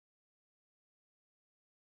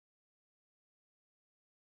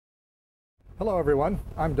Hello everyone,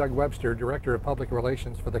 I'm Doug Webster, Director of Public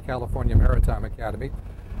Relations for the California Maritime Academy,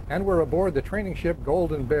 and we're aboard the training ship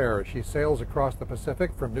Golden Bear as she sails across the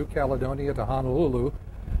Pacific from New Caledonia to Honolulu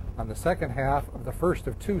on the second half of the first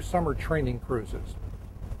of two summer training cruises.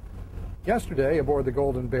 Yesterday, aboard the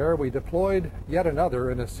Golden Bear, we deployed yet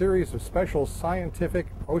another in a series of special scientific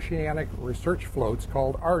oceanic research floats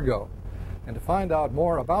called Argo. And to find out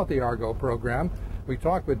more about the Argo program, we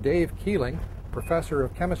talked with Dave Keeling, Professor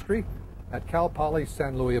of Chemistry at Cal Poly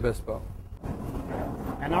San Luis Obispo.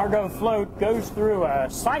 An Argo float goes through a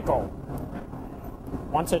cycle.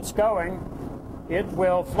 Once it's going, it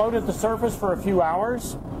will float at the surface for a few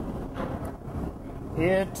hours.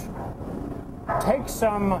 It takes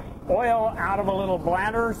some oil out of a little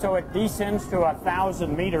bladder so it descends to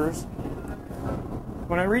 1,000 meters.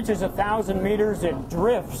 When it reaches 1,000 meters, it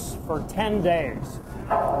drifts for 10 days.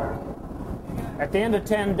 At the end of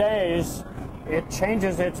 10 days, it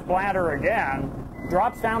changes its bladder again,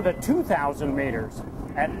 drops down to 2,000 meters.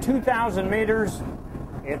 At 2,000 meters,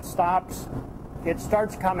 it stops, it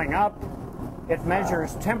starts coming up, it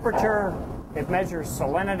measures temperature, it measures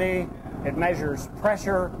salinity, it measures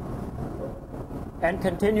pressure, and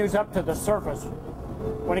continues up to the surface.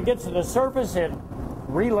 When it gets to the surface, it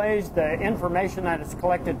relays the information that is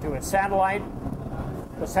collected to a satellite.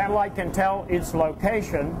 The satellite can tell its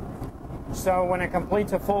location. So when it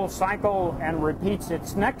completes a full cycle and repeats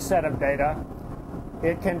its next set of data,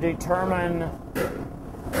 it can determine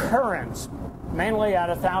currents, mainly at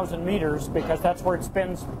 1,000 meters, because that's where it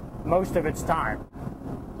spends most of its time.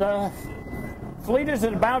 The fleet is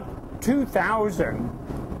at about 2,000,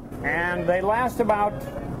 and they last about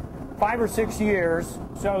 5 or 6 years,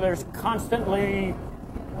 so there's constantly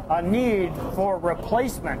a need for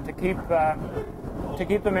replacement to keep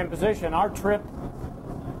them in position. Our trip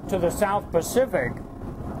to the South Pacific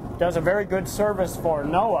does a very good service for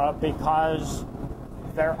NOAA because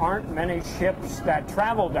there aren't many ships that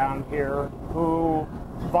travel down here who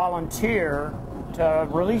volunteer to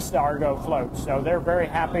release the Argo floats. So they're very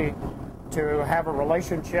happy to have a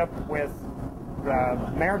relationship with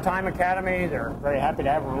the Maritime Academy. They're very happy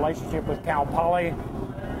to have a relationship with Cal Poly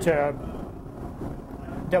to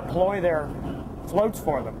deploy their floats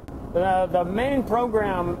for them. The main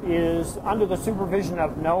program is under the supervision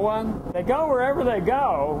of NOAA. They go wherever they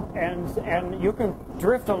go, and you can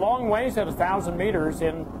drift a long ways at 1,000 meters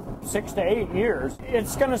in 6 to 8 years.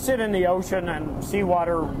 It's going to sit in the ocean, and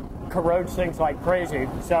seawater corrodes things like crazy.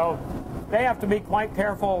 So they have to be quite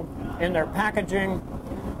careful in their packaging.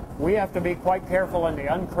 We have to be quite careful in the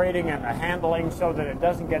uncrating and the handling so that it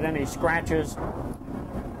doesn't get any scratches.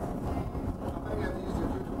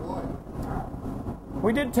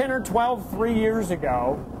 We did 10 or 12 3 years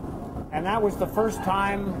ago, and that was the first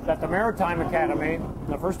time that the Maritime Academy,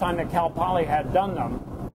 the first time that Cal Poly had done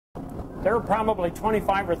them. There are probably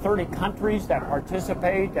 25 or 30 countries that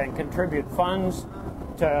participate and contribute funds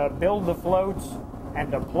to build the floats and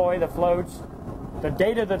deploy the floats. The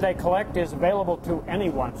data that they collect is available to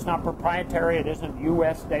anyone. It's not proprietary, it isn't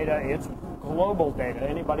US data, it's global data.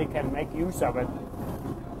 Anybody can make use of it.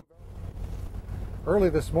 Early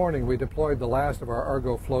this morning, we deployed the last of our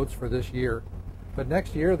Argo floats for this year. But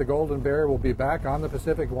next year, the Golden Bear will be back on the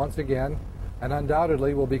Pacific once again, and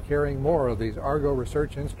undoubtedly will be carrying more of these Argo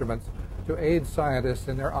research instruments to aid scientists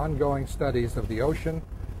in their ongoing studies of the ocean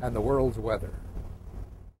and the world's weather.